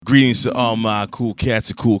Greetings to all my cool cats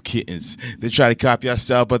and cool kittens. They try to copy our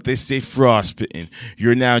style, but they stay frostbitten.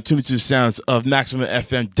 You're now tuned to the sounds of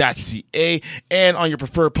MaximumFM.ca and on your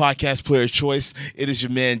preferred podcast player of choice. It is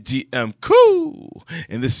your man DM Cool,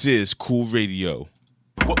 and this is Cool Radio.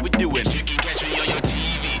 What we doing? You can catch me on your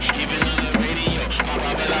TV, even on the radio. Pop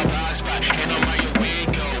up at our blog spot, and on my way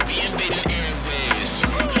go. We invading airwaves.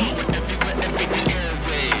 Everything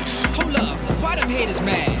airwaves. Hold up, why them haters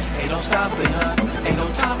mad? Ain't no stopping us, ain't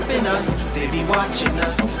no topping us. They be watching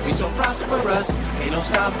us, we so prosperous. Ain't no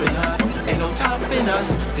stopping us, ain't no topping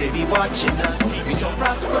us. They be watching us, we so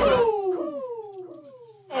prosperous.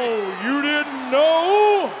 Oh, you didn't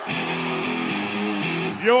know?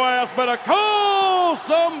 Your ass better call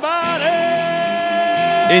somebody.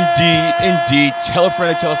 Indeed. Tell a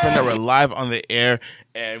friend that we're live on the air.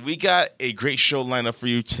 And we got a great show lined up for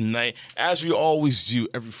you tonight, as we always do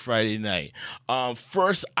every Friday night.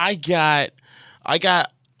 First, I got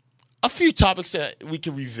a few topics that we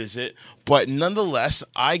can revisit, but nonetheless,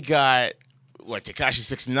 I got Tekashi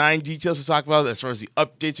 6ix9ine details to talk about as far as the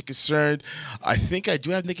updates are concerned. I think I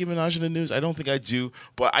do have Nicki Minaj in the news. I don't think I do,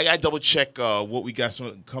 but I got to double check what we got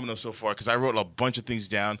coming up so far because I wrote a bunch of things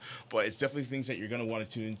down, but it's definitely things that you're going to want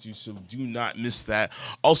to tune into, so do not miss that.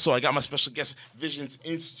 Also, I got my special guest, Vizhenz,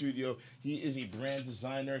 in studio. He is a brand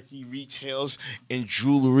designer. He retails in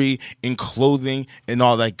jewelry, in clothing, and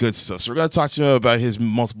all that good stuff. So we're going to talk to him about his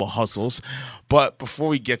multiple hustles, but before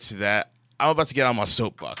we get to that, I'm about to get on my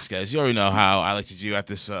soapbox, guys. You already know how I like to do at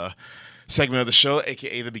this segment of the show,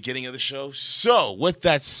 a.k.a. the beginning of the show. So, with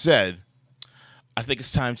that said, I think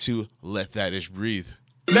it's time to let that ish breathe.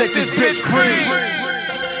 Let this bitch breathe.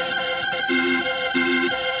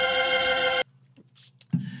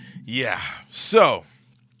 Yeah. So,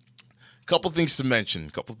 a couple things to mention.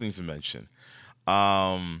 The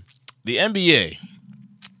NBA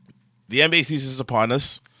season is upon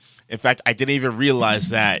us. In fact, I didn't even realize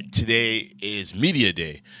that today is Media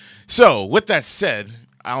Day. So, with that said,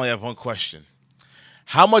 I only have one question.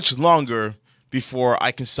 How much longer before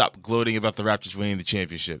I can stop gloating about the Raptors winning the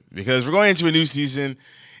championship? Because we're going into a new season,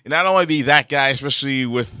 and I don't want to be that guy, especially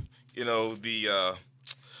with, the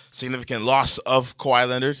significant loss of Kawhi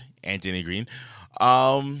Leonard and Danny Green.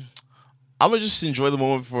 I'm going to just enjoy the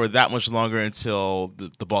moment for that much longer until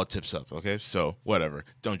the ball tips up, okay? So, whatever.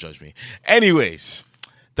 Don't judge me. Anyways,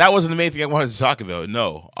 that wasn't the main thing I wanted to talk about.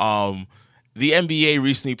 No. The NBA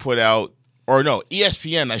recently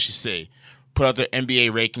ESPN, I should say, put out their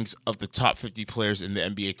NBA rankings of the top 50 players in the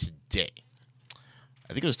NBA today.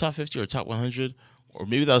 I think it was top 50 or top 100, or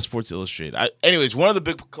maybe that was Sports Illustrated. Anyways, one of the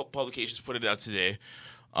big publications put it out today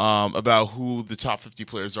about who the top 50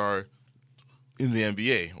 players are in the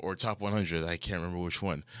NBA, or top 100. I can't remember which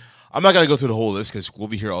one. I'm not going to go through the whole list because we'll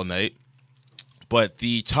be here all night. But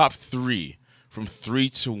the top three, from 3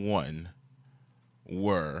 to 1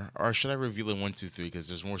 were, or should I reveal it 1, 2, 3 because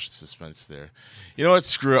there's more suspense there. You know what?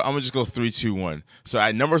 Screw it. I'm going to just go 3, 2, 1. So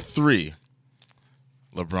at number 3,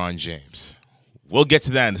 LeBron James. We'll get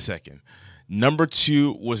to that in a second. Number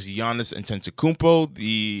 2 was Giannis Antetokounmpo,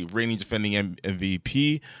 the reigning defending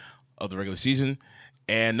MVP of the regular season.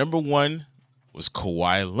 And number 1 was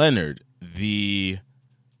Kawhi Leonard, the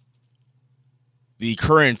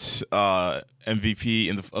current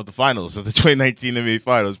MVP of the finals of the 2019 NBA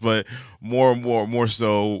Finals, but more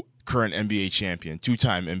so current NBA champion,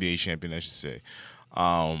 2-time NBA champion, I should say.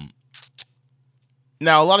 Now,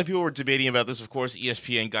 a lot of people were debating about this. Of course,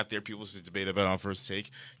 ESPN got their people to debate about it on First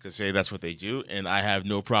Take because, hey, that's what they do, and I have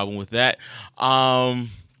no problem with that.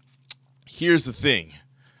 Here's the thing.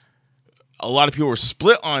 A lot of people were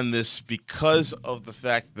split on this because of the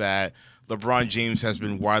fact that LeBron James has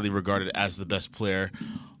been widely regarded as the best player,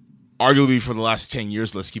 arguably for the last 10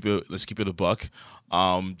 years. Let's keep it a buck.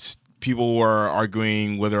 People were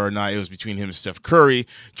arguing whether or not it was between him and Steph Curry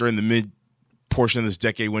during the mid portion of this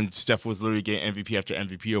decade when Steph was literally getting MVP after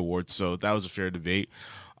MVP awards. So that was a fair debate.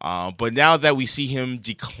 But now that we see him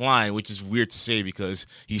decline, which is weird to say because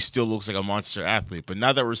he still looks like a monster athlete, but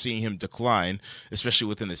now that we're seeing him decline, especially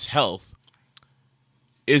within his health,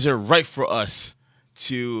 is it right for us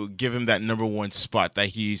to give him that number 1 spot that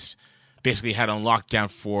he's basically had on lockdown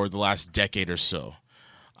for the last decade or so?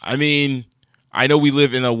 I mean, I know we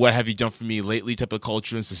live in a what have you done for me lately type of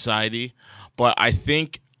culture and society, but I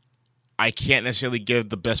think I can't necessarily give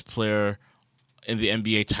the best player in the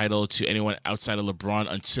NBA title to anyone outside of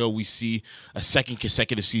LeBron until we see a second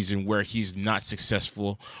consecutive season where he's not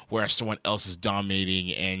successful, where someone else is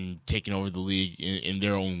dominating and taking over the league in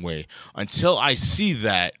their own way. Until I see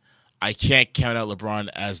that, I can't count out LeBron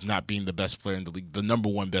as not being the best player in the league, the number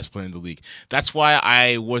 1 best player in the league. That's why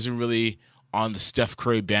I wasn't really on the Steph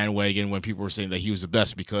Curry bandwagon when people were saying that he was the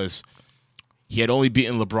best because he had only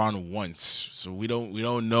beaten LeBron once. So we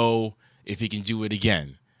don't know if he can do it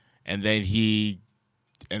again. And then he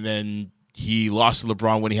lost to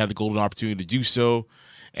LeBron when he had the golden opportunity to do so.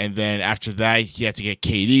 And then after that, he had to get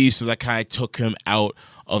KD, so that kind of took him out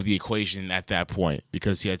of the equation at that point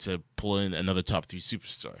because he had to pull in another top 3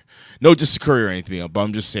 superstar. No diss to Curry or anything, but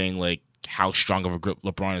I'm just saying like how strong of a grip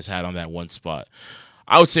LeBron has had on that one spot.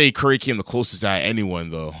 I would say Curry came the closest to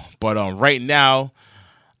anyone though. But right now,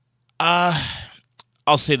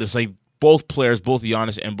 I'll say this: like both players, both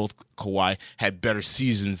Giannis and both Kawhi, had better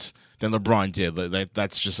seasons than LeBron did. Like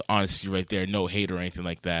that's just honesty right there. No hate or anything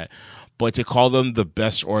like that. But to call them the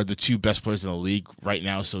best or the 2 best players in the league right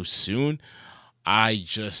now so soon, I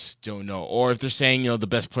just don't know. Or if they're saying, the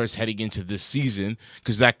best players heading into this season,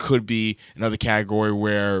 because that could be another category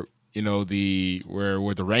where, where the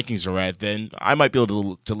rankings are at, then I might be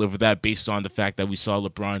able to live with that based on the fact that we saw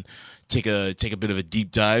LeBron take a bit of a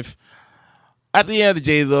deep dive. At the end of the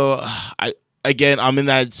day, though, I'm in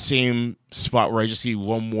that same spot where I just need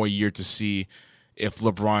one more year to see if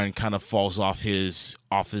LeBron kind of falls off his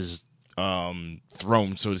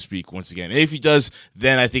throne, so to speak, once again. And if he does,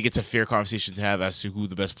 then I think it's a fair conversation to have as to who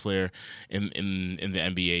the best player in the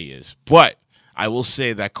NBA is. But I will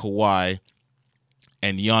say that Kawhi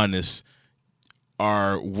and Giannis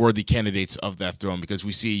are worthy candidates of that throne because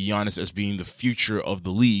we see Giannis as being the future of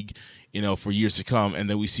the league, for years to come, and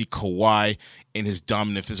then we see Kawhi in his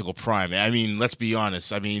dominant physical prime. I mean, let's be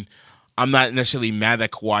honest. I mean, I'm not necessarily mad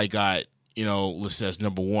that Kawhi got listed as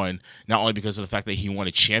number 1, not only because of the fact that he won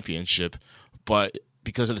a championship, but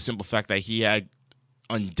because of the simple fact that he had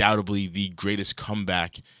undoubtedly the greatest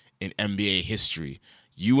comeback in NBA history.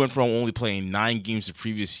 You went from only playing 9 games the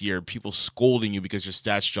previous year, people scolding you because your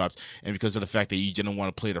stats dropped, and because of the fact that you didn't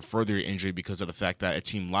want to play to further your injury because of the fact that a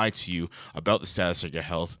team lied to you about the status of your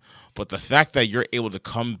health. But the fact that you're able to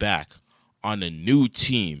come back on a new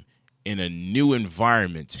team, in a new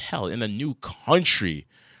environment, hell, in a new country,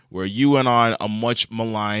 where you went on a much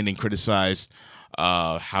maligned and criticized,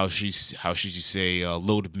 how should you say,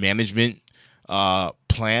 load management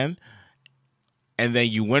plan, and then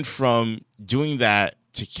you went from doing that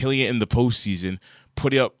to killing it in the postseason,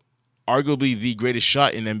 putting up arguably the greatest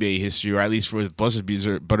shot in NBA history, or at least where buzzer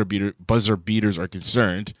beaters are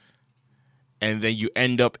concerned, and then you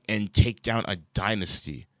end up and take down a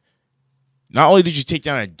dynasty. Not only did you take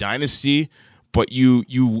down a dynasty, but you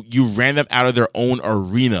ran them out of their own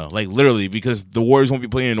arena, like literally, because the Warriors won't be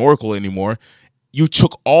playing in Oracle anymore. You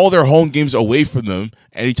took all their home games away from them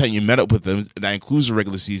anytime you met up with them. That includes the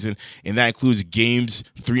regular season, and that includes games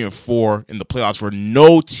 3 and 4 in the playoffs, where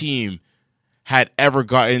no team had ever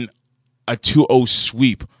gotten a 2-0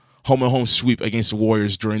 sweep, home-and-home sweep against the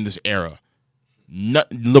Warriors during this era.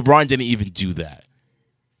 LeBron didn't even do that.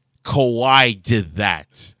 Kawhi did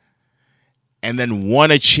that. And then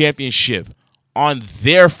won a championship on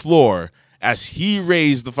their floor as he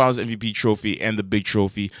raised the Finals MVP trophy and the big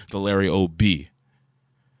trophy, the Larry O.B.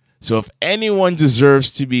 So if anyone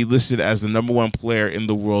deserves to be listed as the number 1 player in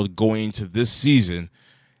the world going into this season,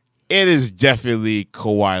 it is definitely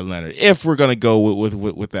Kawhi Leonard, if we're going to go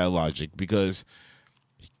with that logic, because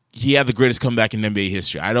he had the greatest comeback in NBA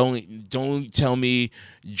history. Don't tell me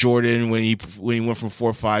Jordan when he went from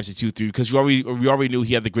 4-5 to 2-3, because we already knew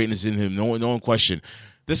he had the greatness in him. No one questioned.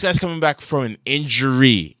 This guy's coming back from an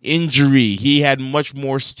injury. He had much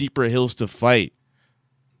more steeper hills to fight.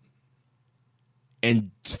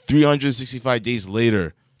 And 365 days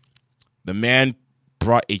later, the man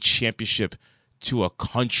brought a championship to a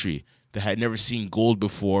country that had never seen gold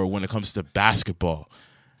before when it comes to basketball.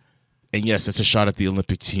 And yes, that's a shot at the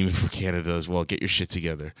Olympic team for Canada as well. Get your shit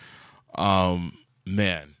together.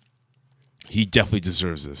 Man, he definitely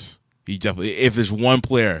deserves this. If there's one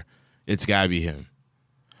player, it's got to be him.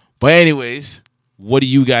 But anyways, what do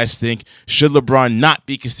you guys think? Should LeBron not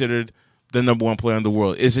be considered the number 1 player in the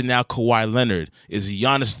world? Is it now Kawhi Leonard? Is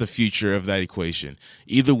Giannis the future of that equation?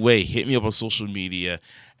 Either way, hit me up on social media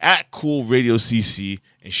at Cool Radio CC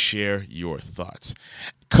and share your thoughts.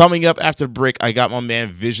 Coming up after the break, I got my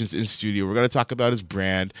man Vizhenz in studio. We're going to talk about his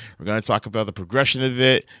brand. We're going to talk about the progression of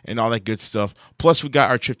it and all that good stuff. Plus, we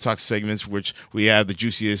got our Trip Talk segments, which we have the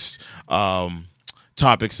juiciest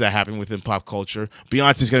topics that happen within pop culture.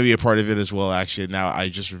 Beyonce is going to be a part of it as well, actually. Now, I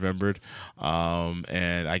just remembered.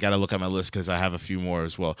 And I got to look at my list because I have a few more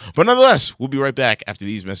as well. But nonetheless, we'll be right back after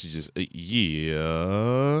these messages.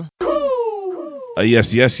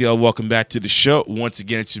 Yes, y'all. Welcome back to the show. Once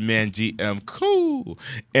again, it's your man, DM Cool. Cool.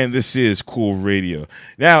 And this is Cool Radio.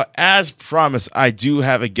 Now, as promised, I do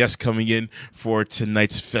have a guest coming in for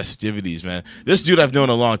tonight's festivities, man. This dude I've known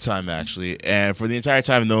a long time, actually. And for the entire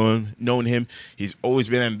time known him, he's always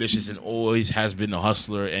been ambitious and always has been a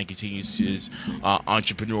hustler and continues his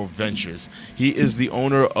entrepreneurial ventures. He is the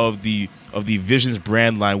owner of the Vizhenz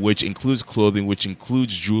brand line, which includes clothing, which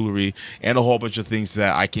includes jewelry, and a whole bunch of things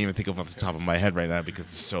that I can't even think of off the top of my head right now because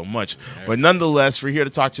it's so much. But nonetheless, we're here to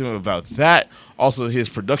talk to him about that. Also, his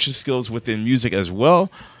production skills within music as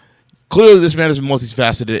well. Clearly, this man is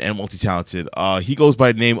multifaceted and multi-talented. He goes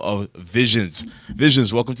by the name of Vizhenz.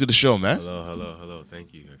 Vizhenz, welcome to the show, man. Hello.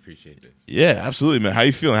 Thank you. I appreciate it. Yeah, absolutely, man. How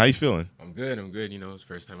you feeling? I'm good. You know, it's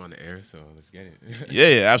first time on the air, so let's get it.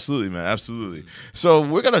 Yeah, absolutely, man. Absolutely. So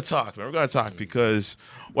we're going to talk, man. We're going to talk because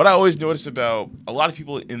what I always notice about a lot of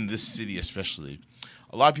people in this city especially,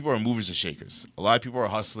 a lot of people are movers and shakers. A lot of people are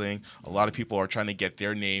hustling. A lot of people are trying to get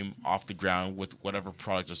their name off the ground with whatever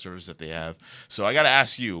product or service that they have. So I got to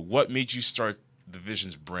ask you, what made you start the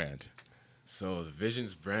Vizhenz brand? So the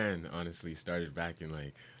Vizhenz brand honestly started back in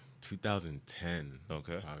like 2010.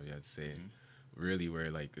 Okay. Probably I'd say really where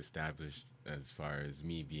it like established as far as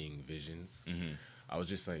me being Vizhenz. Mm-hmm. I was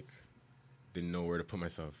just like didn't know where to put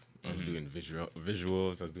myself. I was doing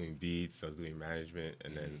visuals, I was doing beats, I was doing management,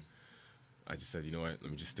 and then I just said, you know what,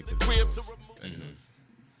 let me just stick to the visuals. And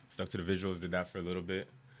stuck to the visuals, did that for a little bit.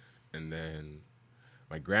 And then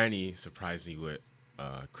my granny surprised me with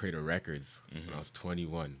Cradle Records when I was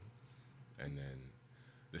 21. And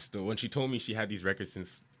then when she told me she had these records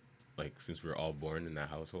since we were all born in that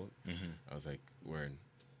household, I was like, word.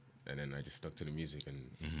 And then I just stuck to the music and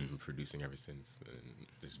been producing ever since and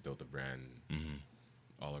just built a brand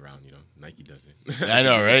all around, you know. Nike does it. I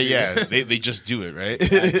know, right? Yeah. They just do it, right?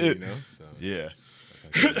 Exactly, you know? So Yeah.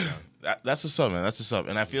 that's That's what's up, man. That's what's up.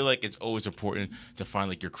 And I feel like it's always important to find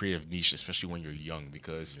like your creative niche, especially when you're young,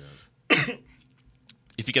 because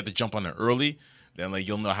if you get the jump on it early, then like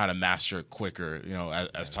you'll know how to master it quicker, you know,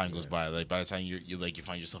 as time goes by. Like by the time you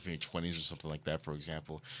find yourself in your 20s or something like that, for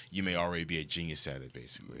example, you may already be a genius at it,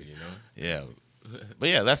 basically. You know? Yeah. But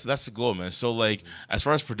yeah, that's the goal, man. So like, as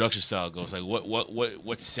far as production style goes, like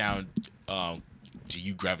what sound do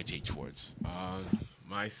you gravitate towards?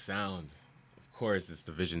 My sound, of course, it's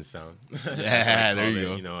the Vizhenz sound. Yeah, there you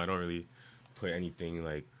go. You know, I don't really put anything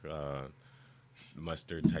like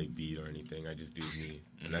mustard type beat or anything. I just do me,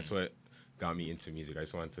 and that's what got me into music. I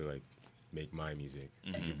just wanted to like make my music.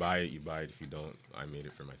 If you buy it, you buy it. If you don't, I made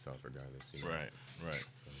it for myself regardless. You know? Right.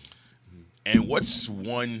 So, And what's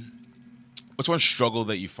one struggle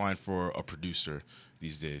that you find for a producer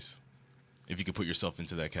these days, if you could put yourself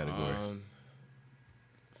into that category?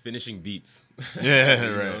 finishing beats. Yeah,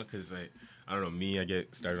 you right. Because like, I don't know, me, I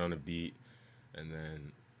get started on a beat, and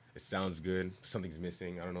then it sounds good. Something's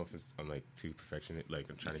missing. I don't know if I'm like too perfectionist, like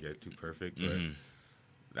I'm trying to get it too perfect. But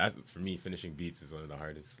that's for me. Finishing beats is one of the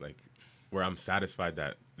hardest. Like where I'm satisfied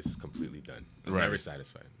that this is completely done. I'm never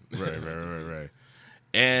satisfied. Right.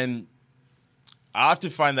 And I often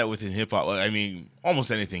find that within hip hop, I mean,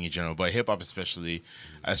 almost anything in general, but hip hop especially,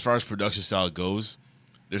 as far as production style goes,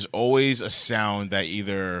 there's always a sound that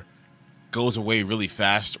either goes away really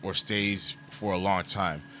fast or stays for a long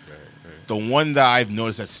time. Right. The one that I've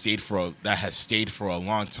noticed that has stayed for a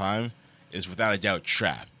long time is without a doubt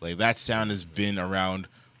trap. Like that sound has been around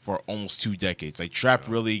for almost 2 decades. Like trap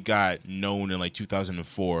really got known in like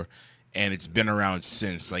 2004, and it's been around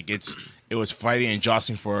since. Like it was fighting and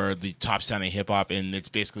jostling for the top sounding hip hop, and it's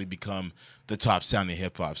basically become the top sounding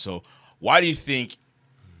hip hop. So why do you think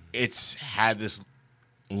it's had this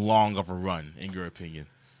long of a run, in your opinion?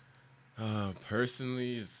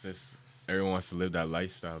 Personally, it's just everyone wants to live that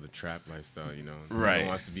lifestyle, the trap lifestyle, you know. Right. Everyone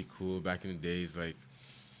wants to be cool. Back in the days, like,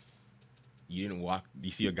 you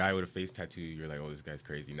see a guy with a face tattoo, you're like, oh, this guy's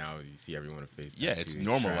crazy. Now you see everyone with a face tattoo. Yeah, it's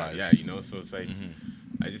normalized. Yeah, you know, so it's like,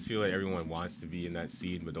 I just feel like everyone wants to be in that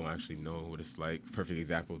scene, but don't actually know what it's like. Perfect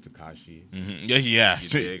example, Tekashi. Yeah. You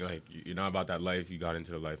dig, like, you're not about that life. You got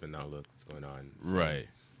into the life, and now look what's going on. So, Right.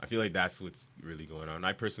 I feel like that's what's really going on.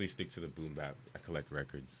 I personally stick to the boom bap. I collect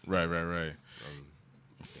records. Right.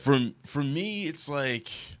 For me, it's like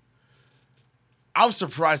I'm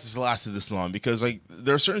surprised it's lasted this long, because like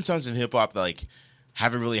there are certain sounds in hip hop that like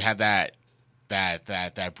haven't really had that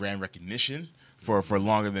brand recognition for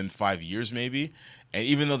longer than 5 years maybe. And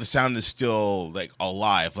even though the sound is still like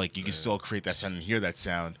alive, like you can still create that sound and hear that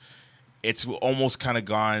sound, it's almost kind of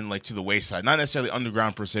gone like to the wayside. Not necessarily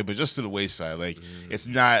underground per se, but just to the wayside. Like it's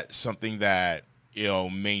not something that, you know,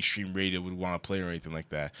 mainstream radio would want to play or anything like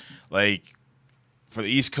that. Like For the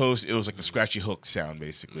East Coast, it was like the scratchy hook sound,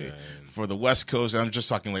 basically. Yeah. For the West Coast, I'm just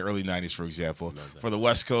talking like early 90s, for example. For the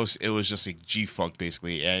West Coast, it was just like G-Funk,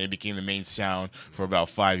 basically, and it became the main sound for about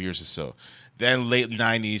 5 years or so. Then late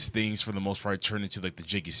 90s, things for the most part turned into like the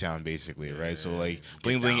jiggy sound, basically, right? So like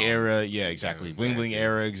Bling Bling era, yeah, exactly. Bling Bling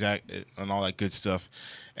era, and all that good stuff.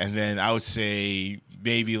 And then I would say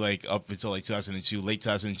maybe like up until like 2002, late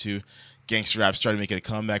 2002, gangster rap started making a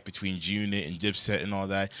comeback between G-Unit and Dipset and all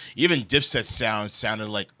that. Even Dipset's sounded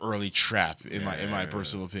like early trap in my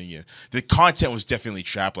personal opinion. The content was definitely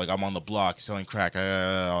trap, like I'm on the block selling crack,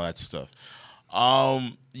 all that stuff.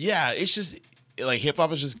 Yeah, it's just like hip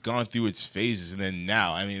hop has just gone through its phases, and then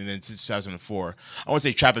now, I mean, then since 2004, I wouldn't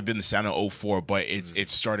say trap had been the sound of 04, but it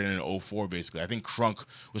started in 04 basically. I think crunk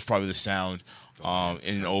was probably the sound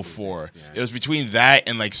in 04. It was between that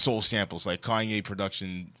and like soul samples, like Kanye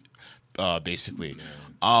production. Basically.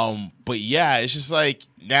 But yeah, it's just like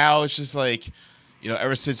now it's just like,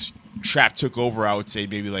 ever since trap took over, I would say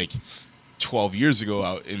maybe like 12 years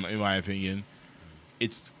ago, in my opinion,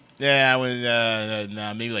 it's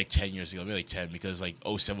maybe like 10 years ago, maybe like 10, because like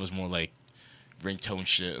 07 was more like ringtone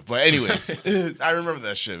shit. But anyways, I remember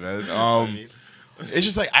that shit, man. It's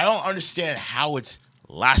just like I don't understand how it's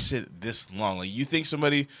lasted this long. Like you think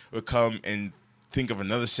somebody would come and think of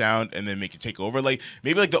another sound and then make it take over, like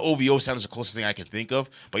maybe like the OVO sound is the closest thing I can think of,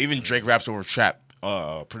 but even Drake raps over trap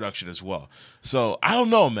production as well. So I don't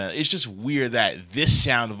know, man. It's just weird that this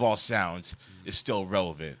sound of all sounds is still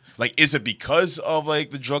relevant. Like, is it because of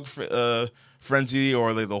like the drug frenzy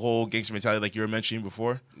or like the whole gangster mentality like you were mentioning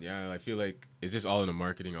before? Yeah, I feel like it's just all in the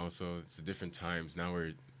marketing. Also, it's the different times now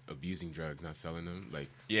we're abusing drugs, not selling them. Like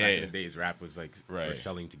back in the days, rap was like we're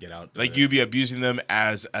selling to get out. Like you'd be abusing them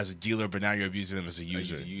as a dealer, but now you're abusing them as a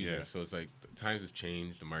user. Yeah. So it's like the times have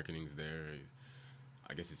changed. The marketing's there.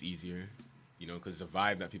 I guess it's easier, because the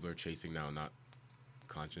vibe that people are chasing now, not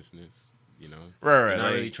consciousness. Right. You're not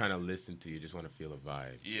like, really trying to listen to. You just want to feel a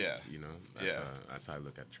vibe. Yeah. That's how I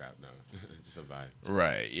look at trap now. Just a vibe.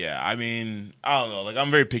 Right. Yeah. I mean, I don't know. Like, I'm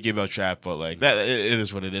very picky about trap, but like that, it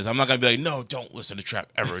is what it is. I'm not gonna be like, no, don't listen to trap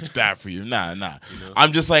ever. It's bad for you. Nah.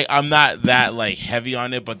 I'm just like, I'm not that like heavy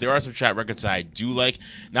on it, but there are some trap records that I do like,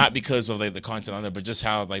 not because of like the content on there, but just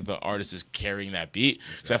how like the artist is carrying that beat.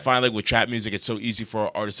 So I find like with trap music, it's so easy for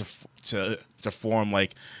artists to form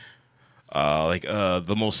like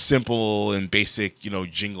the most simple and basic,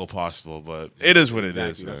 jingle possible, but it is what it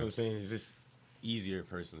is. That's what I'm saying. It's just easier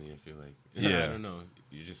personally, I feel like. Yeah. I don't know.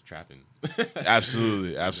 You're just trapping.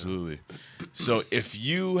 Absolutely. So if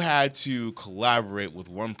you had to collaborate with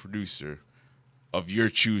one producer of your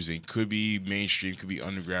choosing, could be mainstream, could be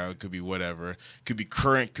underground, could be whatever, could be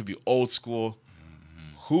current, could be old school,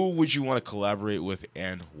 who would you want to collaborate with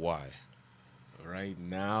and why? Right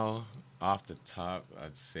now, off the top,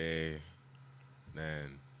 I'd say,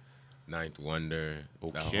 man, Ninth Wonder.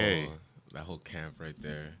 Okay. That whole camp right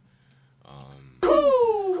there.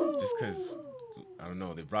 Just because, I don't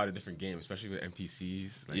know, they brought a different game, especially with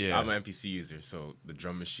MPCs. Like, Yeah. I'm an MPC user, so the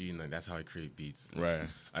drum machine, like, that's how I create beats. Right.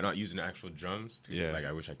 I'm not using the actual drums, too, Yeah. like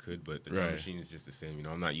I wish I could, but the drum Right. machine is just the same.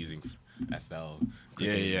 I'm not using FL.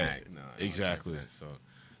 Yeah. Mac. No, I don't Exactly. like that. So,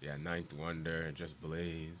 yeah, Ninth Wonder, Just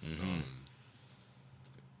Blaze.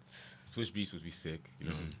 Switch Beats would be sick,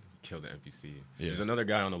 kill the MPC. Yeah. There's another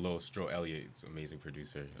guy on the low, Stro Elliott, he's an amazing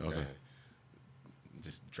producer. Okay.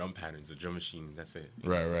 Just drum patterns, the drum machine, that's it.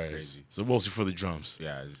 Right. It's crazy. So mostly for the drums.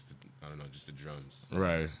 Yeah, just the drums.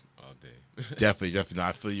 Right. All day. Definitely. No,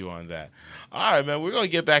 I feel you on that. All right, man. We're going to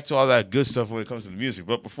get back to all that good stuff when it comes to the music.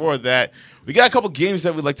 But before that, we got a couple games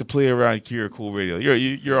that we'd like to play around here at Cool Radio.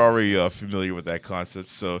 You're already familiar with that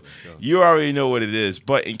concept, so you already know what it is.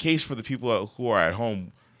 But in case for the people who are at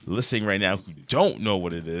home listening right now who don't know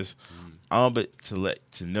what it is, but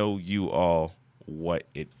to know you all what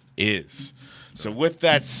it is. So with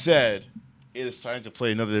that said, it is time to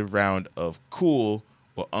play another round of Cool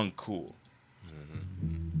or Uncool.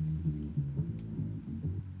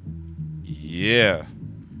 Yeah.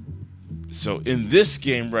 So in this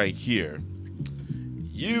game right here,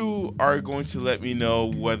 you are going to let me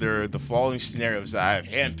know whether the following scenarios that I have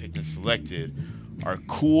handpicked and selected are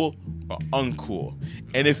cool or uncool.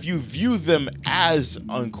 And if you view them as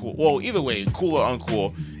uncool, well, either way, cool or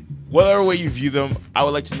uncool, whatever way you view them, I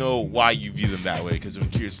would like to know why you view them that way, because I'm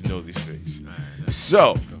curious to know these things.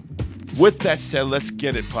 So, with that said, let's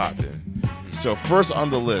get it popping. So first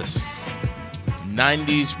on the list,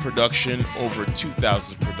 90s production over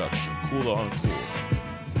 2000s production. Cool or uncool?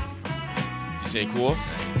 You say cool?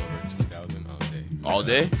 90s over 2000 all day. All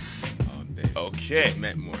day? All day. Okay. It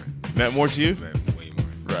meant more. Meant more to you? It meant way more.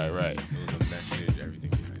 Right. There was a message, everything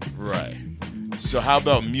behind it. Right. So how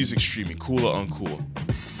about music streaming? Cool or uncool?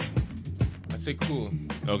 I'd say cool.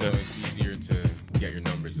 Okay. It's easier to get your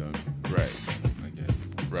numbers up, Right. I guess.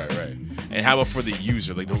 Right. And how about for the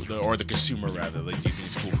user, like or the consumer rather? Like, do you think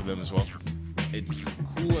it's cool for them as well? It's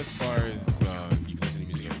cool as far as you can listen to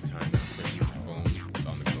music every time now, especially with your phone. It's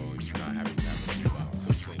on the go. You're not having to have a box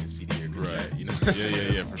playing a CD or cassette, you know?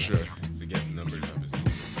 Yeah, for sure. To get the numbers up is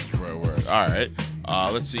easier. Word. All right.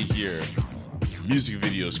 Let's see here. Music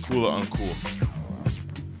videos, cool or uncool?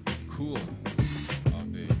 Cool. All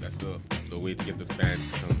day. That's the way to get the fans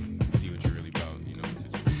to come see what you're really about, you know,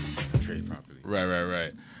 just portrayed properly.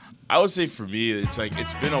 Right. I would say for me, it's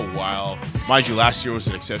been a while. Mind you, last year was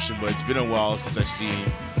an exception, but it's been a while since I've seen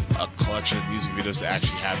a collection of music videos that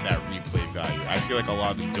actually have that replay value. I feel like a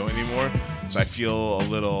lot of them don't anymore, so I feel a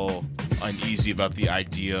little uneasy about the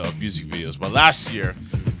idea of music videos. But last year,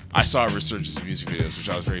 I saw a resurgence of music videos, which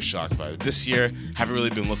I was very shocked by. This year, haven't really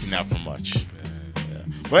been looking out for much. Yeah.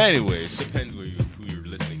 But anyways, Depends who you're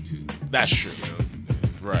listening to. that's true. You know?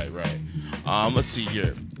 Right. Let's see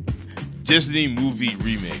here. Disney movie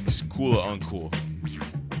remakes, cool or uncool?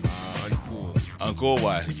 Uncool. Uncool,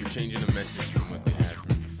 why? If you're changing the message from what they had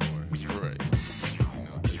from before. Right.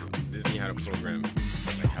 You know, Disney had a program,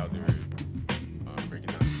 like how they were breaking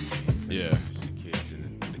down the movies. Yeah. The kids.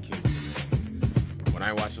 And when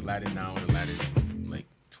I watch Aladdin now and Aladdin like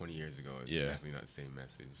 20 years ago, it's definitely not the same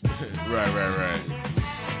message. Right.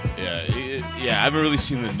 Yeah, I haven't really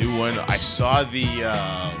seen the new one. I saw the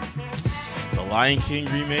Lion King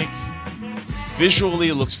remake. Visually,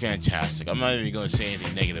 it looks fantastic. I'm not even going to say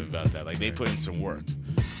anything negative about that. Like, they put in some work.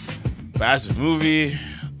 But as a movie,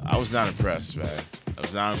 I was not impressed, man. I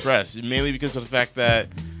was not impressed. Mainly because of the fact that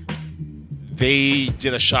they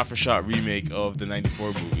did a shot-for-shot remake of the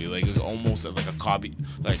 94 movie. Like, it was almost like a copy,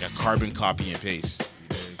 like a carbon copy and paste.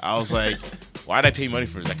 I was like, why did I pay money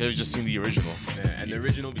for this? I could have just seen the original. Yeah, and the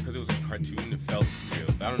original, because it was a cartoon, it felt real.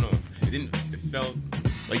 I don't know. It felt...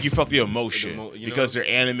 Like, you felt the emotion because know? they're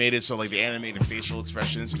animated, so like the animated facial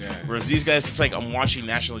expressions. Yeah. Whereas these guys, it's like I'm watching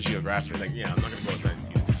National Geographic. Like, yeah, I'm not gonna go outside and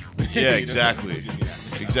see this. Yeah, exactly. Don't give me that.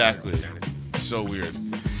 Exactly. So weird.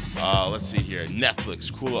 Let's see here. Netflix,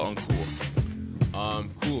 cool or uncool?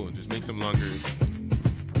 Cool. Just make some longer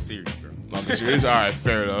series, bro. Longer series? All right,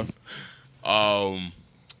 fair enough.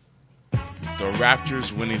 The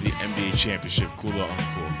Raptors winning the NBA championship, cool or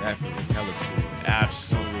uncool? Definitely hella cool.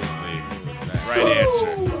 Absolutely. Right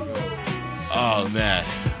answer. Oh man,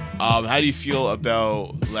 how do you feel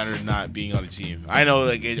about Leonard not being on the team? I know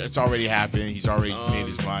like it's already happened. He's already made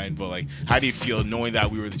his mind. But like, how do you feel knowing that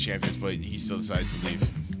we were the champions, but he still decided to leave?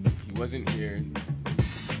 He wasn't here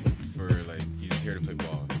for like he's here to play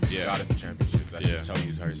ball. He Yeah. got us a championship. That's Yeah. just tell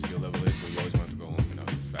you how his skill level is, but he always wanted to go home. You know,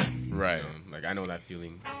 it's just facts. Right. You know? Like I know that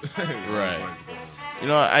feeling. Right. Wanted to go home. You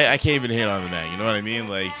know, I can't even hit on the man. You know what I mean?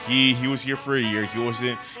 Like he was here for a year. He was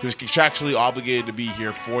contractually obligated to be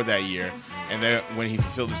here for that year. And then when he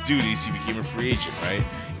fulfilled his duties, he became a free agent, right?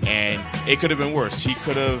 And it could have been worse. He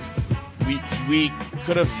could have we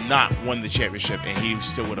could have not won the championship, and he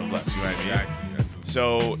still would have left. You know what I mean? Exactly.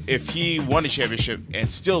 So if he won the championship and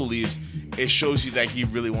still leaves, it shows you that he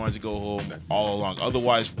really wanted to go home all along.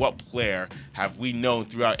 Otherwise, what player have we known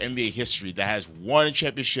throughout NBA history that has won a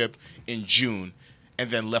championship in June and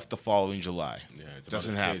then left the following July? Yeah, it's about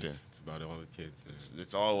Doesn't the happen. kids. It's about all the kids. Yeah.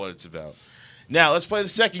 That's all what it's about. Now, let's play the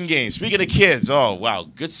second game. Speaking of kids, oh, wow,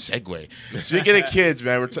 good segue. Speaking of kids,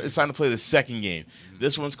 man, it's time to play the second game.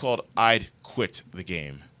 This one's called I'd Quit the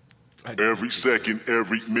Game. Every second,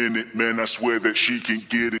 every minute, man, I swear that she can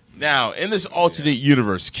get it. Now, in this alternate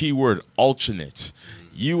universe, keyword alternate,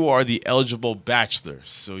 you are the eligible bachelor.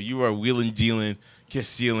 So you are wheeling, dealing, kiss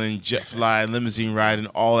stealing, jet flying, limousine riding,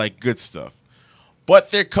 all that good stuff.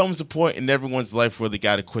 But there comes a point in everyone's life where they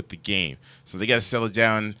got to quit the game. So they got to settle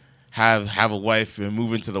down, have a wife, and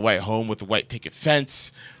move into the white home with the white picket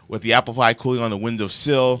fence, with the apple pie cooling on the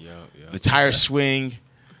windowsill, the tire swing,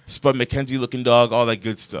 Spud McKenzie looking dog, all that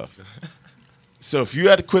good stuff. So if you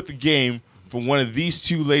had to quit the game for one of these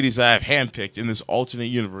two ladies I have handpicked in this alternate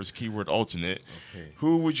universe, keyword alternate,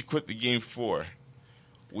 who would you quit the game for?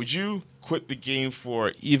 Would you quit the game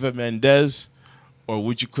for Eva Mendes, or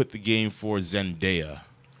would you quit the game for Zendaya?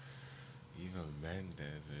 Eva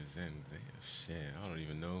Mendes or Zendaya? Shit, I don't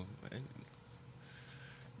even know.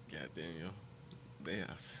 God damn, yo.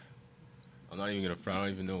 I'm not even gonna fry. I don't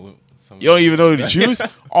even know what. You don't even know who to choose?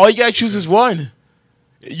 All you gotta choose is one.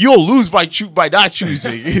 You'll lose by not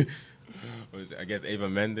choosing. I guess Eva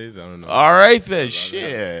Mendes. I don't know. All right then,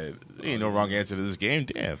 shit. There ain't no wrong answer to this game,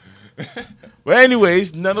 damn. But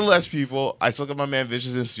anyways, nonetheless, people, I still got my man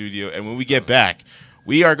Vizhenz in the studio, and when we get back,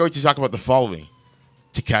 we are going to talk about the following.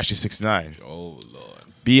 Tekashi 6ix9ine, Oh Lord.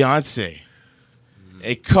 Beyonce,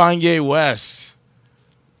 and Kanye West.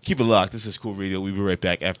 Keep it locked. This is Cool Radio. We'll be right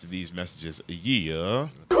back after these messages. Yeah.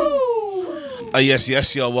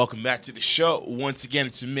 Yes, y'all. Welcome back to the show. Once again,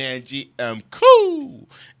 it's your man GM Cool,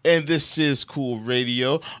 and this is Cool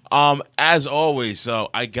Radio. As always,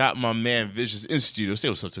 I got my man Vizhenz in studio. Say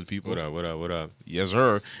what's up to the people. What up? Yes,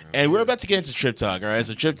 sir. And we're about to get into Trip Talk. All right,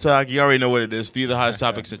 so Trip Talk, you already know what it is. 3 of the hottest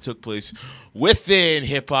topics that took place within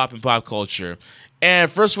hip hop and pop culture.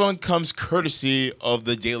 And first one comes courtesy of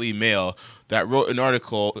the Daily Mail that wrote an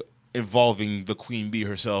article involving the Queen Bee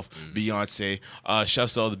herself, Beyonce.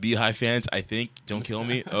 Shouts to all the Beehive fans, I think. Don't kill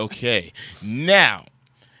me. Okay. Now,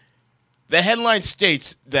 the headline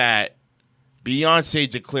states that Beyonce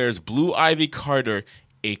declares Blu Ivy Carter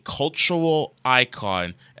a cultural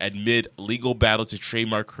icon amid legal battle to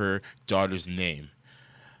trademark her daughter's name.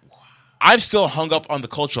 I'm still hung up on the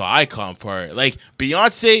cultural icon part. Like,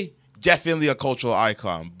 Beyonce, definitely a cultural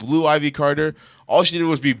icon. Blu Ivy Carter, all she did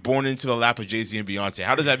was be born into the lap of Jay-Z and Beyonce.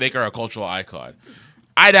 How does that make her a cultural icon?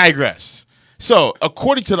 I digress. So,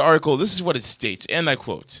 according to the article, this is what it states, and I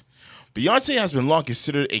quote, Beyonce has been long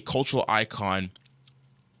considered a cultural icon,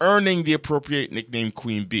 earning the appropriate nickname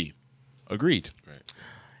Queen Bee. Agreed. Right.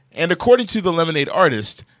 And according to the Lemonade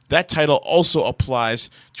artist, that title also applies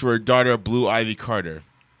to her daughter, Blu Ivy Carter.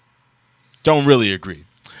 Don't really agree.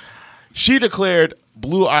 She declared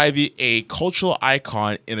Blu Ivy a cultural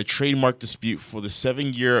icon in a trademark dispute for the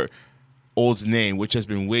 7-year-old's name, which has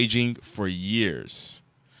been waging for years.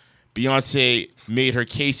 Beyonce made her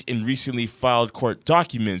case in recently filed court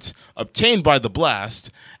documents obtained by The Blast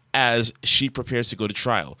as she prepares to go to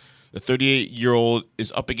trial. The 38-year-old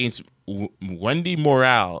is up against Wendy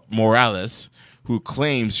Morales, who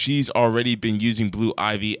claims she's already been using Blu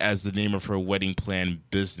Ivy as the name of her wedding plan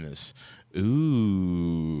business.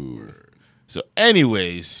 Ooh. So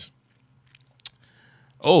anyways,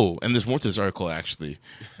 and there's more to this article, actually.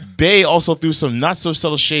 Bey also threw some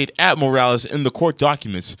not-so-subtle shade at Morales in the court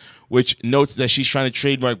documents, which notes that she's trying to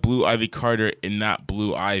trademark Blu Ivy Carter and not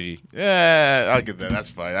Blu Ivy. Yeah, I'll get that. That's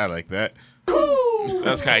fine. I like that.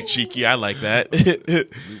 That's kind of cheeky. I like that.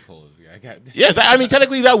 Loopholes. I got that. Yeah, I mean,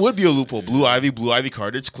 technically that would be a loophole. Blu Ivy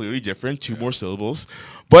Carter. It's clearly different. 2 more syllables.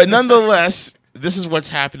 But nonetheless, this is what's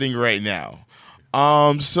happening right now.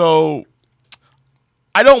 So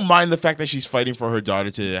I don't mind the fact that she's fighting for her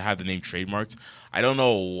daughter to have the name trademarked. I don't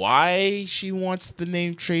know why she wants the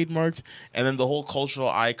name trademarked. And then the whole cultural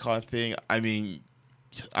icon thing, I mean,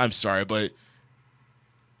 I'm sorry, but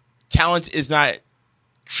talent is not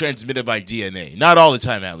transmitted by DNA. Not all the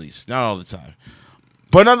time, at least. Not all the time.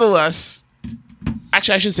 But nonetheless,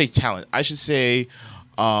 actually, I shouldn't say talent. I should say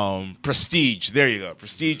prestige. There you go.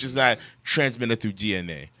 Prestige is not transmitted through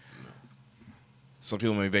DNA. Some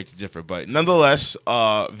people may beg to differ, but nonetheless,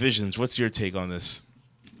 Vizhenz, what's your take on this?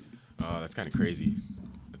 That's kind of crazy,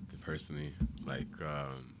 personally. Like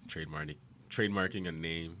trademarking a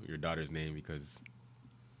name, your daughter's name, because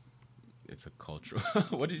it's a cultural.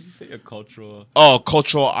 What did you say? A cultural. Oh,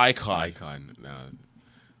 cultural icon. Now,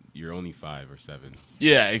 you're only 5 or 7.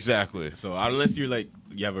 Yeah, exactly. So unless you're like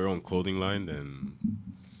you have your own clothing line, then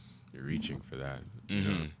you're reaching for that. You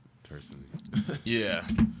know, personally. Yeah.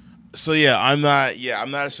 So I'm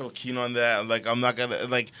not so keen on that. Like, I'm not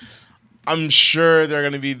gonna I'm sure they're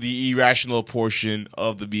gonna be the irrational portion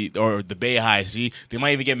of the Beyhive. See, they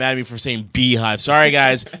might even get mad at me for saying Beehive. Sorry,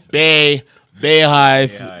 guys, Beyhive.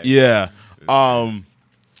 Yeah.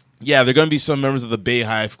 Yeah, there are gonna be some members of the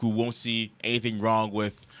Beyhive who won't see anything wrong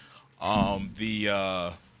with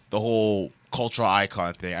the whole cultural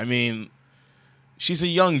icon thing. I mean, she's a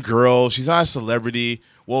young girl. She's not a celebrity.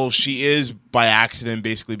 Well, she is by accident,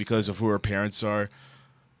 basically, because of who her parents are.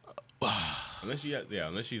 Unless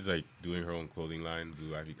she's like doing her own clothing line,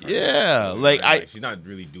 Blu Ivy Carter. Yeah, she's not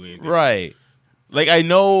really doing anything. Right. Like, I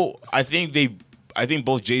think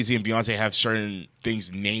both Jay-Z and Beyonce have certain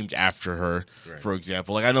things named after her. Right. For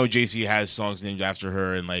example, like, I know Jay-Z has songs named after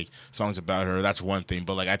her and like songs about her. That's one thing,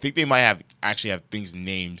 but like, I think they might actually have things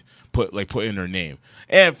named, put in her name.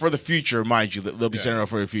 And for the future, mind you, they'll be setting her up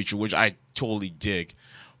for the future, which I totally dig.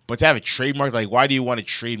 But to have a trademark, like, why do you want a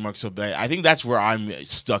trademark so bad? I think that's where I'm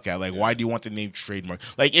stuck at. Like, why do you want the name trademark?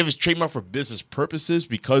 Like, if it's trademark for business purposes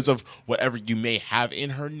because of whatever you may have in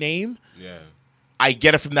her name, I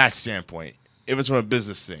get it from that standpoint. If it's from a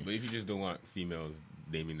business thing. But if you just don't want females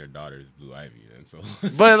naming their daughters Blu Ivy, then so.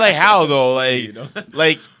 But like, how though? Like, you know?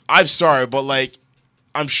 Like, I'm sorry, but like,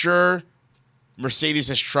 I'm sure Mercedes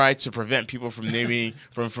has tried to prevent people from naming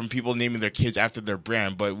from people naming their kids after their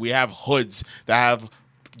brand. But we have hoods that have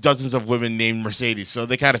dozens of women named Mercedes, so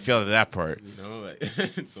they kind of failed at that part. You know, like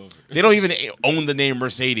it's over. They don't even own the name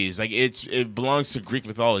Mercedes. Like it belongs to Greek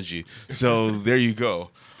mythology. So there you go.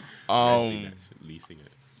 Leasing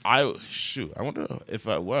it. I wonder if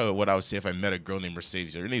what I would say if I met a girl named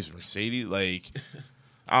Mercedes. Her name's Mercedes. Like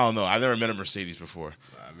I don't know. I've never met a Mercedes before.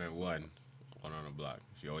 I met one on a block.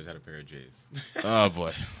 She always had a pair of J's. Oh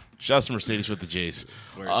boy. Shout out to Mercedes with the J's.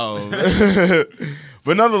 Word.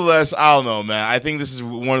 But nonetheless, I don't know, man. I think this is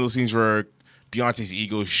one of those things where Beyonce's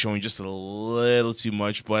ego is showing just a little too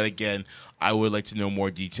much. But again, I would like to know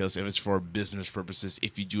more details if it's for business purposes,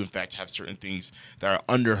 if you do, in fact, have certain things that are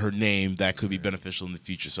under her name that could be beneficial in the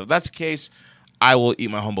future. So if that's the case, I will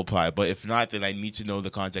eat my humble pie. But if not, then I need to know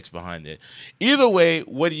the context behind it. Either way,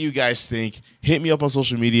 what do you guys think? Hit me up on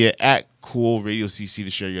social media at Cool Radio CC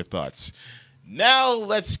to share your thoughts. Now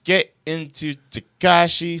let's get into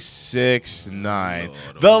Tekashi 6ix9ine.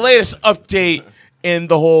 The latest update in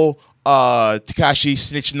the whole Tekashi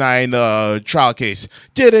Snitch 9 trial case.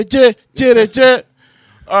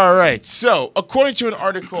 All right. So, according to an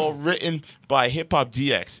article written by Hip Hop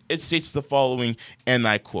DX, it states the following, and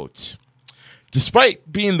I quote: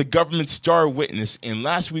 "Despite being the government's star witness in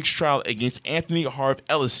last week's trial against Anthony Harv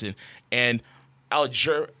Ellison and Al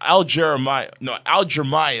Jeremiah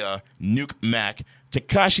Nuke Mac,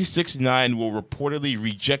 Tekashi 6ix9ine will reportedly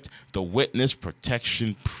reject the witness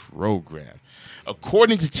protection program.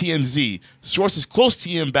 According to TMZ, sources close to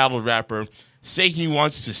him, battle rapper, say he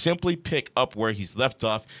wants to simply pick up where he's left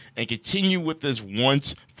off and continue with his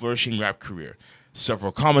once flourishing rap career.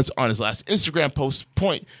 Several comments on his last Instagram post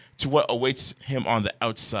point to what awaits him on the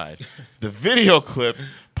outside. The video clip,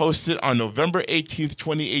 posted on November 18th,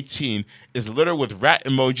 2018, is littered with rat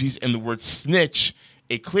emojis and the word snitch,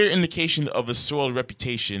 a clear indication of a soiled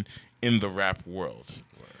reputation in the rap world.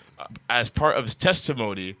 As part of his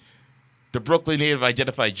testimony, the Brooklyn native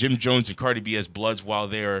identified Jim Jones and Cardi B as Bloods while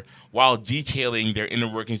detailing their inner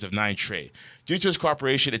workings of 9 Trey. Due to his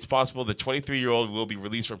cooperation, it's possible the 23-year-old will be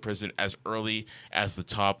released from prison as early as the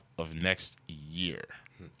top of next year.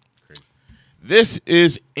 Crazy. This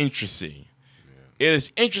is interesting. Yeah. It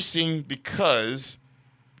is interesting because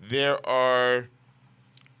there are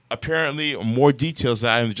apparently more details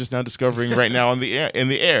that I'm just now discovering right now in the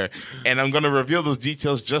air. And I'm going to reveal those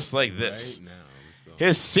details just like this. Right now.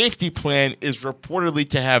 His safety plan is reportedly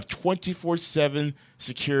to have 24/7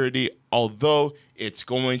 security, although it's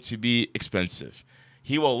going to be expensive.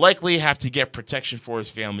 He will likely have to get protection for his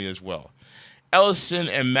family as well. Ellison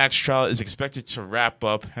and Mac's trial is expected to wrap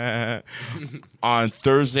up on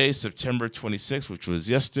Thursday, September 26th, which was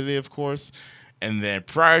yesterday, of course. And then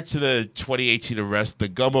prior to the 2018 arrest, the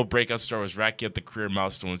Gumbo breakout star was racking up the career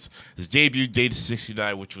milestones. His debut dated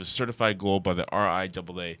 69, which was certified gold by the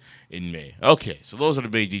RIAA in May. Okay, so those are the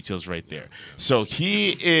main details right there. So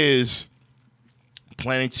he is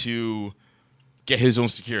planning to get his own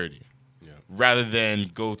security rather than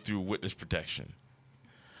go through witness protection.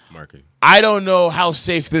 Marketing. I don't know how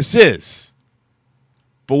safe this is,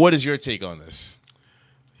 but what is your take on this?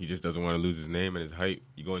 He just doesn't want to lose his name and his hype.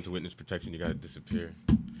 You go into witness protection, you got to disappear.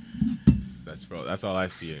 That's all I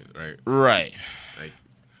see it, right? Right. Like,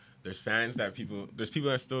 there's people that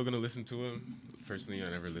are still going to listen to him. Personally, I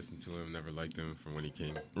never listened to him, never liked him from when he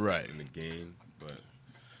came in the game. But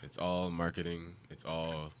it's all marketing. It's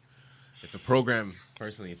a program.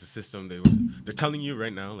 Personally, it's a system. They're telling you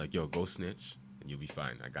right now, like, yo, go snitch and you'll be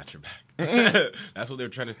fine. I got your back. That's what they're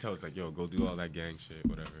trying to tell. It's like, yo, go do all that gang shit,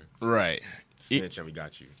 whatever. Right. Snitch and we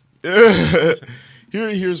got you.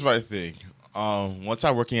 Here's my thing. Once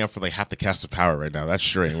I'm working out for like half the cast of Power right now, that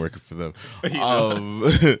sure ain't working for them.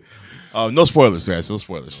 No spoilers, guys. No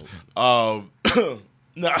spoilers. My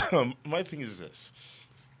thing is this: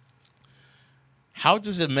 how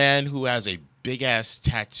does a man who has a big ass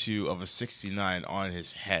tattoo of a 69 on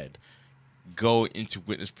his head go into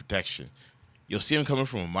witness protection? You'll see him coming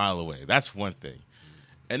from a mile away. That's one thing.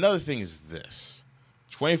 Another thing is this: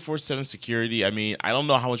 24/7 security. I mean, I don't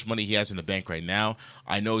know how much money he has in the bank right now.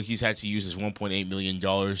 I know he's had to use his $1.8 million.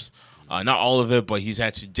 Not all of it, but he's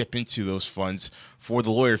had to dip into those funds for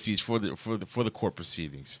the lawyer fees for the court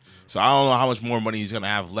proceedings. So I don't know how much more money he's going to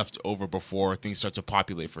have left over before things start to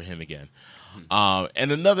populate for him again.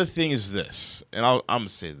 And another thing is this, and I'm going to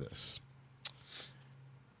say this.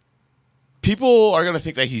 People are going to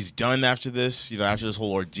think that he's done after this, after this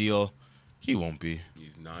whole ordeal. He won't be.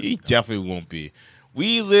 He's not. He definitely won't be.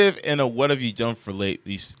 We live in a what have you done for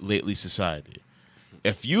lately society.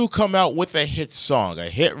 If you come out with a hit song, a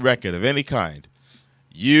hit record of any kind,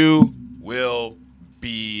 you will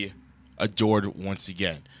be adored once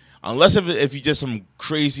again. Unless if you did some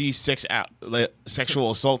crazy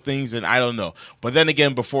sexual assault things, then I don't know. But then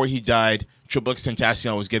again, before he died, Triple X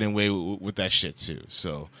Tentacion was getting away with that shit too.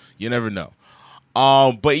 So you never know.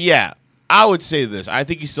 But yeah, I would say this. I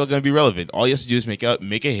think he's still going to be relevant. All he has to do is make a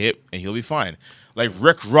hit, and he'll be fine. Like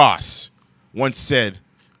Rick Ross once said,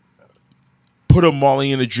 "Put a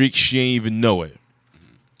Molly in a drink, she ain't even know it,"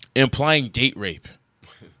 implying date rape.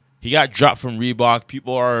 He got dropped from Reebok.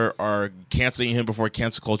 People are canceling him before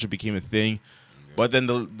cancel culture became a thing. But then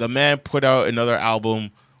the man put out another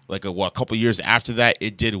album like a couple years after that.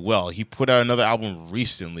 It did well. He put out another album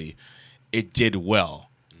recently. It did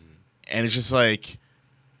well. And it's just like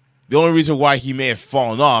the only reason why he may have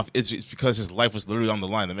fallen off is because his life was literally on the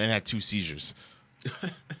line. The man had 2 seizures.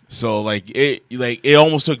 So it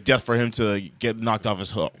almost took death for him to get knocked off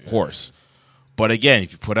his horse. But again,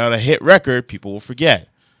 if you put out a hit record, people will forget.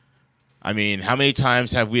 I mean, how many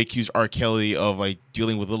times have we accused R. Kelly of like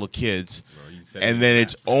dealing with little kids, and then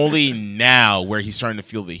it's only now where he's starting to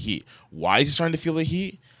feel the heat? Why is he starting to feel the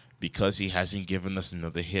heat? Because he hasn't given us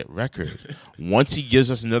another hit record. Once he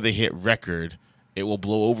gives us another hit record, it will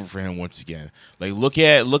blow over for him once again. Like look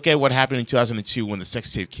at what happened in 2002 when the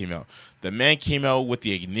sex tape came out. The man came out with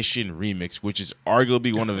the Ignition remix, which is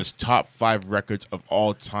arguably one of his top 5 records of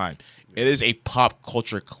all time. It is a pop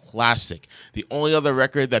culture classic. The only other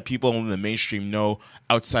record that people in the mainstream know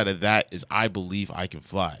outside of that is I Believe I Can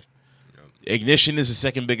Fly. Yep. Ignition is the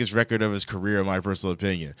second biggest record of his career, in my personal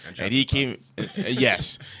opinion. And he came,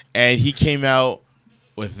 yes, and he came out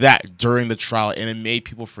with that during the trial, and it made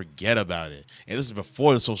people forget about it. And this is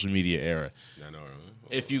before the social media era. I know, right?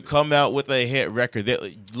 If you come out with a hit record,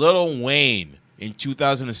 Lil Wayne in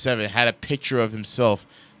 2007 had a picture of himself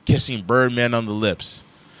kissing Birdman on the lips.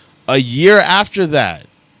 A year after that,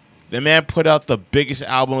 the man put out the biggest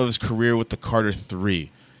album of his career with the Carter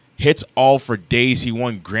 3. Hits all for days. He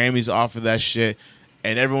won Grammys off of that shit.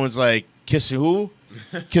 And everyone's like, kissing who?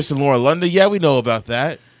 Kissing Laura London? Yeah, we know about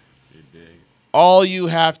that. All you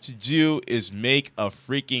have to do is make a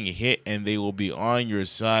freaking hit and they will be on your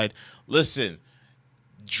side. Listen,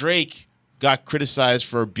 Drake got criticized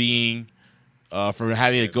for being, for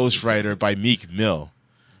having a ghostwriter by Meek Mill.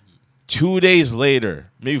 2 days later,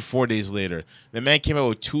 maybe 4 days later, the man came out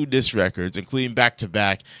with 2 diss records, including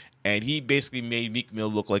back-to-back, and he basically made Meek Mill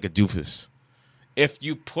look like a doofus. If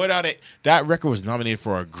you put out that record was nominated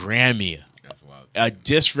for a Grammy. That's wild. A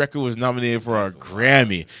diss record was nominated for a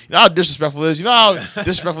Grammy. You know how disrespectful it is? You know how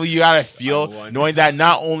disrespectful you gotta feel knowing that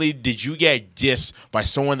not only did you get dissed by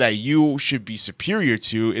someone that you should be superior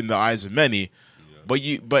to in the eyes of many, but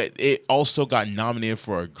it also got nominated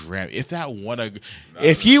for a Grammy.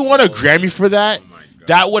 If he won a Grammy for that,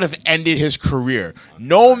 that would have ended his career.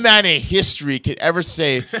 No man in history could ever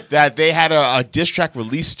say that they had a diss track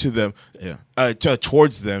released to them,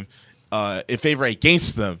 towards them, in favor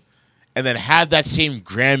against them, and then had that same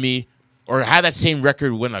Grammy or had that same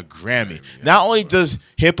record win a Grammy. Not only does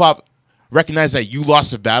hip hop recognize that you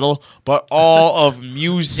lost a battle, but all of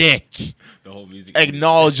music, the whole music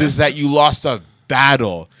acknowledges that you lost a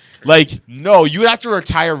battle. Like, no, you have to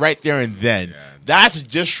retire right there and then. Yeah. That's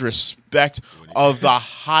disrespect of the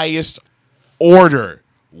highest order.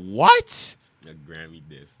 What? A Grammy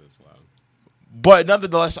diss, that's wild. But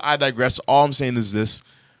nonetheless, I digress. All I'm saying is this.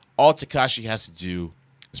 All Tekashi has to do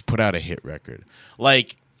is put out a hit record.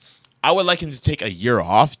 Like, I would like him to take a year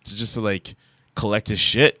off just to like collect his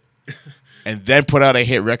shit and then put out a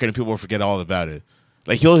hit record and people will forget all about it.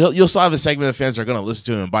 Like you'll still have a segment of fans that are gonna listen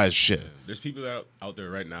to him and buy his shit. Yeah. There's people that are out there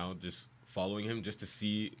right now just following him just to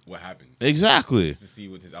see what happens. Exactly. Just to see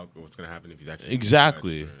what's gonna happen if he's actually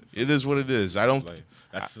exactly. It is what it is.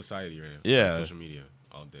 That's society right now. Yeah. Social media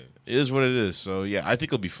all day. It is what it is. So yeah, I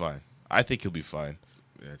think he'll be fine. Yeah,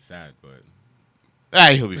 it's sad, but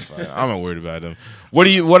he'll be fine. I'm not worried about him.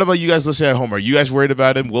 What about you guys listening at home? Are you guys worried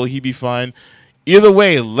about him? Will he be fine? Either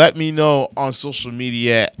way, let me know on social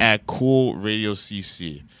media at Cool Radio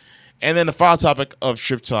CC. And then the final topic of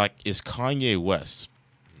Trip Talk is Kanye West.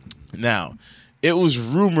 Now, it was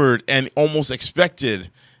rumored and almost expected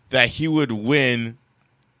that he would win,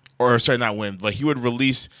 not win, but he would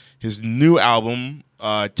release his new album,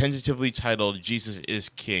 tentatively titled "Jesus Is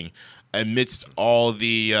King," amidst all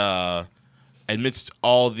the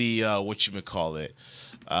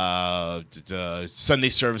the Sunday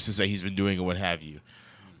services that he's been doing and what have you.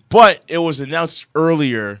 But it was announced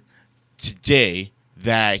earlier today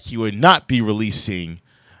that he would not be releasing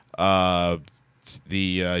the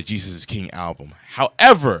Jesus is King album.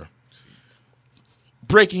 However,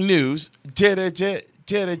 breaking news,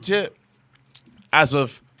 as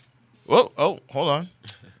of hold on.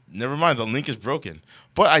 Never mind, the link is broken.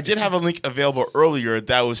 But I did have a link available earlier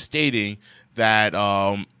that was stating that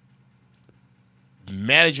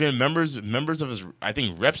management members of his, I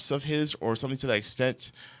think reps of his or something to that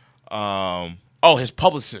extent. His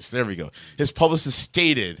publicist. There we go. His publicist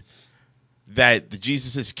stated that the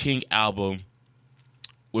Jesus is King album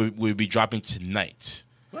would be dropping tonight.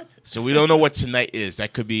 What? So we don't know what tonight is.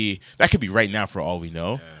 That could be right now for all we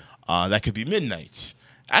know. Yeah. That could be midnight.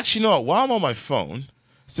 Actually, no. While I'm on my phone,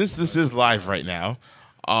 since this is live right now,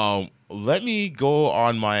 let me go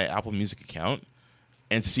on my Apple Music account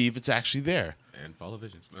and see if it's actually there. And follow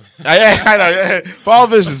Vizhenz. I know. Yeah. Follow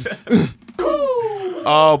Vizhenz.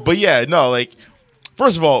 But yeah, no. Like,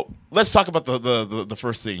 first of all, let's talk about the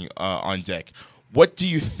first thing on deck. What do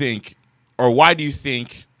you think, or why do you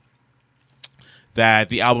think that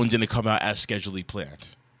the album didn't come out as scheduled planned?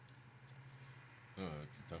 Oh,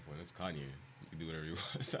 it's a tough one. It's Kanye. He can do whatever he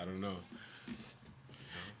wants. I don't know.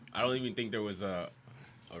 I don't even think there was a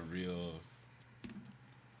real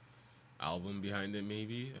album behind it,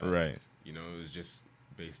 maybe. Right. You know, it was just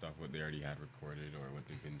based off what they already had recorded or what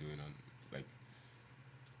they've been doing on, like,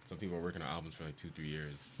 some people are working on albums for like 2-3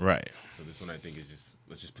 years. Right. So this one I think is just,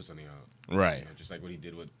 let's just put something out. Right. You know, just like what he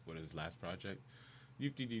did with his last project.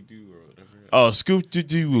 Doop-dee-dee-doo or whatever. Oh, Scoop Doo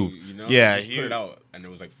Doo. You know? Yeah. He put it out and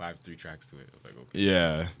there was like 3 tracks to it. I was like, okay.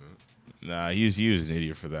 Yeah. You know? Nah, he was an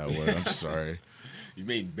idiot for that one. I'm sorry. You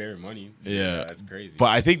made bare money. Yeah. That's crazy. But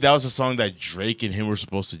I think that was a song that Drake and him were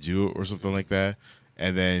supposed to do or something like that.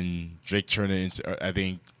 And then Drake turned it into, I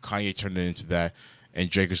think Kanye turned it into that. And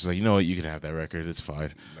Drake was just like, you know what, you can have that record. It's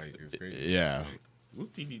fine. Like, it was crazy. Yeah. Like,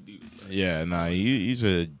 whoop-dee-dee-doo. Yeah, nah, he's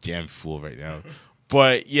a damn fool right now.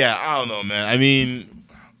 But yeah, I don't know, man. I mean,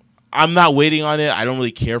 I'm not waiting on it. I don't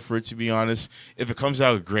really care for it, to be honest. If it comes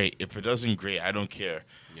out, great. If it doesn't, great. I don't care.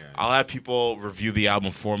 Yeah. I'll have people review the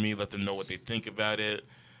album for me, let them know what they think about it.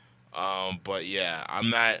 But yeah, I'm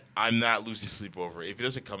not losing sleep over it. If it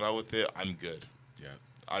doesn't come out with it, I'm good. Yeah.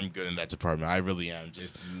 I'm good in that department. I really am.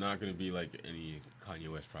 It's not going to be like any Kanye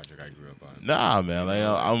West project I grew up on. Nah, man. Like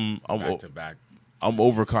I'm back to back. I'm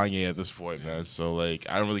over Kanye at this point, man. So like,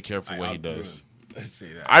 I don't really care for what he does. him. Let's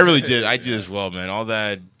say that. I really did. I did as well, man. All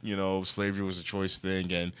that, slavery was a choice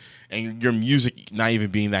thing, and your music not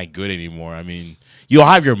even being that good anymore. I mean, you'll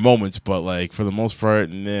have your moments, but like for the most part,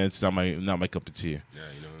 it's not my cup of tea. Yeah,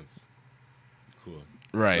 it's cool.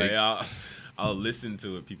 Right. Like, I'll listen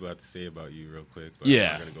to what people have to say about you real quick, but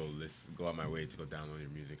Yeah. I'm not gonna go out my way to go download your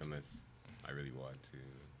music unless I really want to.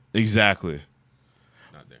 Exactly.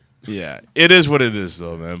 It's not there. Yeah, it is what it is,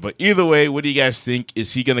 though, man. But either way, what do you guys think?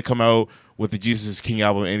 Is he gonna come out with the Jesus is King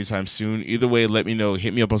album anytime soon? Either way, let me know.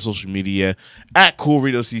 Hit me up on social media at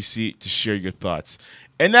CoolRitoCC to share your thoughts.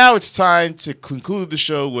 And now it's time to conclude the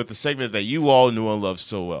show with the segment that you all knew and loved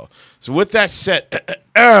so well. So with that said,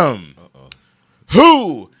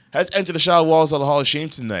 who has entered the Shadow Walls of the Hall of Shame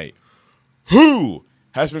tonight? Who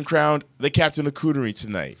has been crowned the captain of Cootery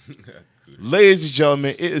tonight? Ladies and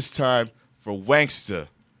gentlemen, it is time for Wankster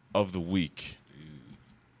of the Week.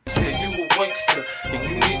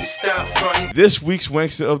 This week's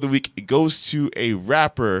Wankster of the Week goes to a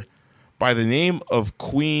rapper by the name of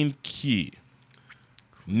Queen Key.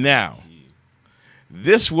 Now,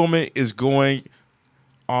 this woman is going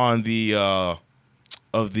on she's going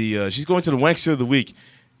to the Wankster of the Week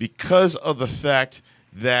because of the fact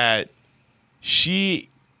that she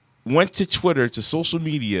went to Twitter, to social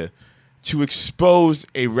media, to expose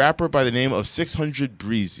a rapper by the name of 600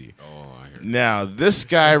 Breezy. Now, this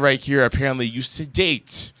guy right here apparently used to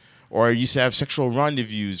date or used to have sexual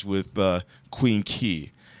rendezvous with Queen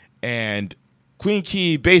Key. And Queen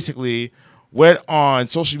Key basically went on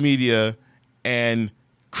social media and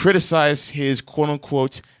criticized his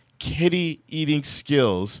quote-unquote kitty-eating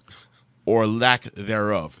skills or lack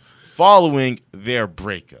thereof following their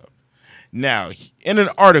breakup. Now, in an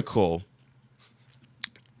article,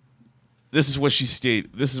 this is what she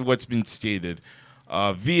stated. This is what's been stated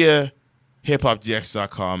via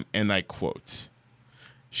hiphopdx.com, and I quote,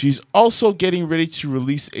 "She's also getting ready to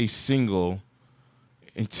release a single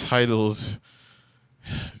entitled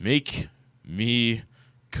Make Me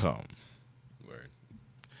Come." Word.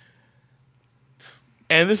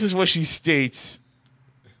 And this is what she states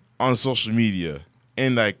on social media,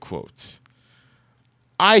 and I quote,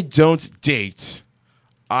 "I don't date,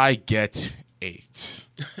 I get 8."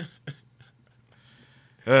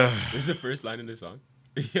 This is the first line in the song.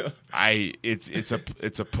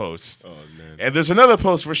 It's a post. Oh man. And there's another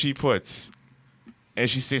post where she puts, and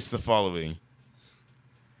she states the following: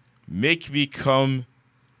 "Make me come,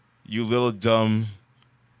 you little dumb."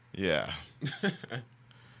 Yeah.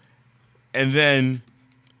 And then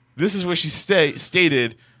this is what she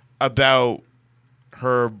stated about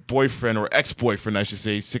her boyfriend, or ex-boyfriend, I should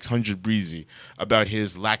say, 600 Breezy, about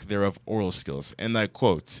his lack thereof oral skills. And I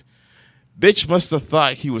quote, "Bitch must have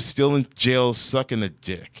thought he was still in jail sucking a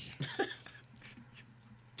dick."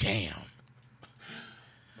 Damn.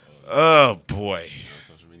 Oh, boy.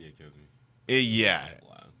 Social media kills me. Yeah.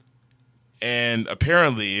 Wow. And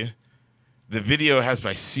apparently, the video has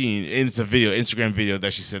been seen. It's a video, Instagram video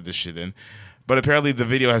that she said this shit in. But apparently, the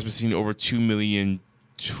video has been seen over 2 million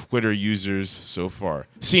Twitter users so far.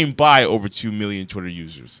 Seen by over 2 million Twitter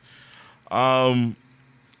users.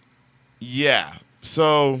 Yeah.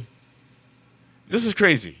 So, this is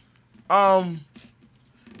crazy.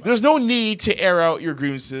 There's no need to air out your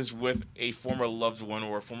grievances with a former loved one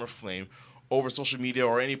or a former flame over social media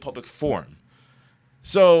or any public forum.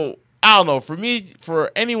 So, I don't know. For me,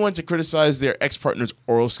 for anyone to criticize their ex-partner's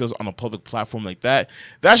oral skills on a public platform like that,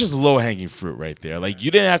 that's just low-hanging fruit right there. Like, you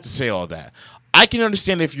didn't have to say all that. I can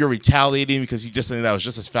understand if you're retaliating because you just think that was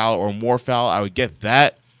just as foul or more foul. I would get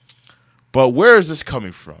that. But where is this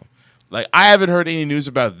coming from? Like, I haven't heard any news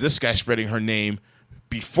about this guy spreading her name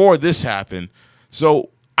before this happened. So,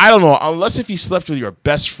 I don't know. Unless if he slept with your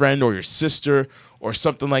best friend or your sister or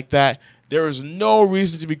something like that, there is no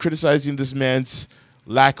reason to be criticizing this man's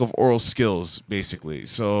lack of oral skills, basically.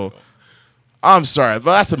 So, I'm sorry,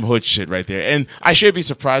 but that's some hood shit right there. And I should be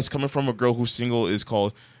surprised coming from a girl whose single is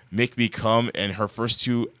called Make Me Come, and her first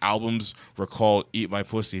 2 albums were called Eat My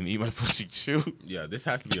Pussy and Eat My Pussy 2. Yeah, this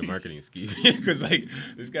has to be a marketing scheme because like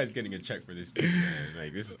this guy's getting a check for this thing, man.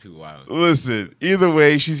 Like this is too wild. Listen, either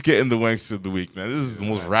way, she's getting the wankster of the week, man. This is the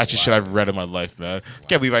most ratchet shit I've read in my life, man.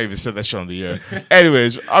 Can't believe I even said that shit on the air.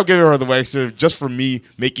 Anyways, I'll give her the wankster just for me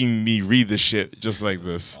making me read this shit just like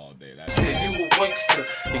this. All day.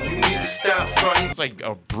 It's like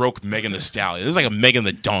a broke Megan Thee Stallion. It's like a Megan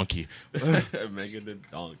the Donkey. Megan the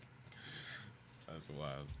Donk. That's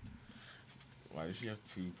wild. Why does she have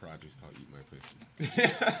 2 projects called Eat My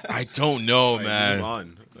Pussy? I don't know, Like, man. move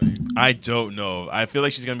on. Like, I don't know. I feel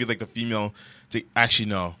like she's gonna be like the female. Actually,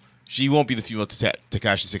 no. She won't be the female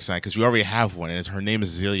Tekashi 69 because we already have one, and her name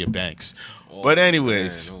is Azealia Banks. But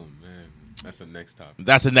anyways. Man, oh man, that's the next topic.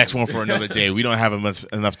 That's the next one for another day. We don't have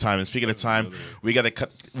enough time. And speaking of time, we got to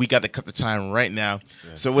cut the time right now.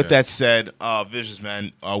 Yes, so with that said, Vizhenz,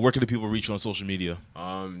 man, where can the people reach you on social media?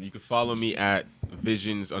 You can follow me at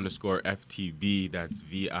Vizhenz_FTB. That's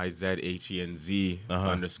VIZHENZ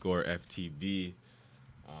 _FTB.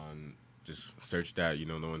 Just search that. You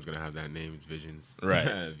know, no one's gonna have that name. It's Vizhenz. Right.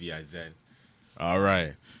 VIZ. All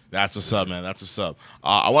right. That's what's up, man. That's what's up.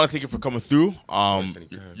 I want to thank you for coming through.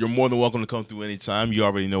 You're more than welcome to come through anytime. You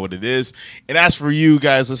already know what it is. And as for you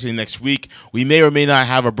guys listening next week, we may or may not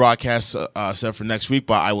have a broadcast set for next week,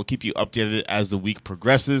 but I will keep you updated as the week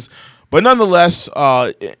progresses. But nonetheless,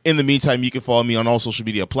 in the meantime, you can follow me on all social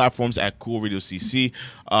media platforms at Cool Radio CC.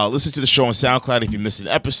 Listen to the show on SoundCloud if you missed an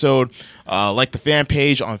episode. Like the fan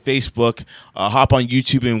page on Facebook. Hop on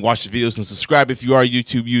YouTube and watch the videos and subscribe if you are a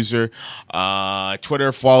YouTube user.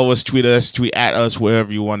 Twitter, follow us, tweet at us,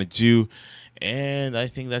 whatever you want to do. And I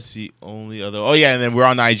think that's the only other. Oh, yeah, and then we're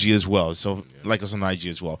on IG as well. So like us on IG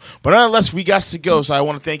as well. But nonetheless, we got to go. So I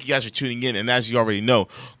want to thank you guys for tuning in. And as you already know,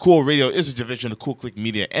 Cool Radio is a division of Cool Click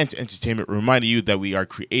Media and Entertainment, reminding you that we are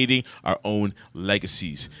creating our own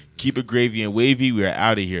legacies. Keep it gravy and wavy. We are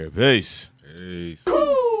out of here. Peace. Peace.